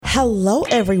Hello,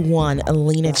 everyone.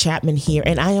 Lena Chapman here,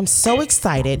 and I am so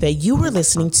excited that you are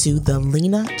listening to the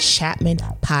Lena Chapman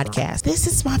podcast. This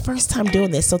is my first time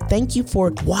doing this, so thank you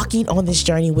for walking on this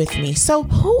journey with me. So,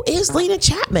 who is Lena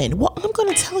Chapman? Well, I'm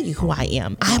going to tell you who I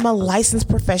am. I'm a licensed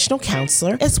professional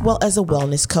counselor as well as a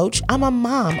wellness coach. I'm a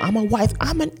mom. I'm a wife.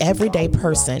 I'm an everyday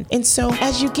person. And so,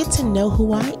 as you get to know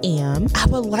who I am, I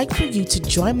would like for you to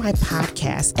join my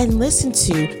podcast and listen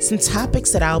to some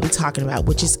topics that I'll be talking about,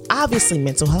 which is obviously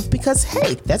mental health, because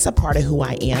hey, that's a part of who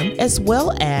I am, as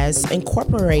well as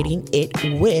incorporating it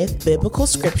with biblical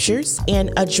scriptures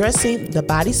and addressing the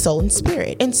body, soul, and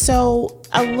spirit. And so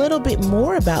a little bit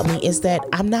more about me is that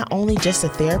I'm not only just a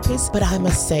therapist, but I'm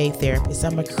a saved therapist.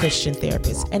 I'm a Christian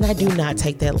therapist, and I do not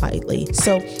take that lightly.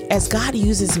 So as God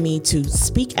uses me to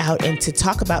speak out and to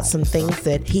talk about some things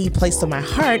that He placed on my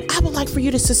heart, I would like for you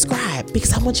to subscribe,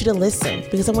 because I want you to listen,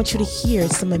 because I want you to hear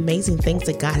some amazing things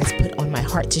that God has put on my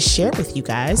heart to share with you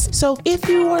guys. So if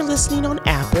you are listening on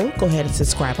Apple, go ahead and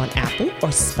subscribe on Apple or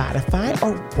Spotify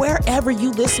or wherever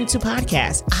you listen to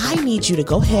podcasts. I need you to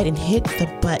go ahead and hit the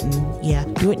button. Yeah,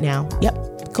 do it now. Yep.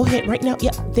 Go ahead right now.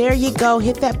 Yep. There you go.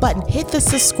 Hit that button. Hit the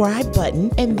subscribe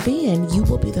button, and then you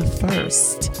will be the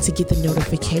first to get the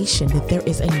notification that there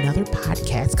is another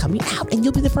podcast coming out, and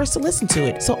you'll be the first to listen to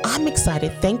it. So I'm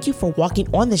excited. Thank you for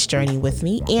walking on this journey with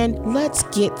me, and let's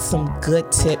get some good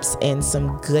tips and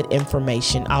some good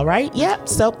information. All right. Yep.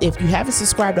 So if you haven't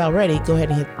subscribed already, go ahead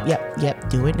and hit, yep,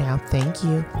 do it now. Thank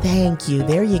you.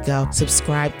 There you go.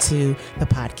 Subscribe to the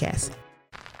podcast.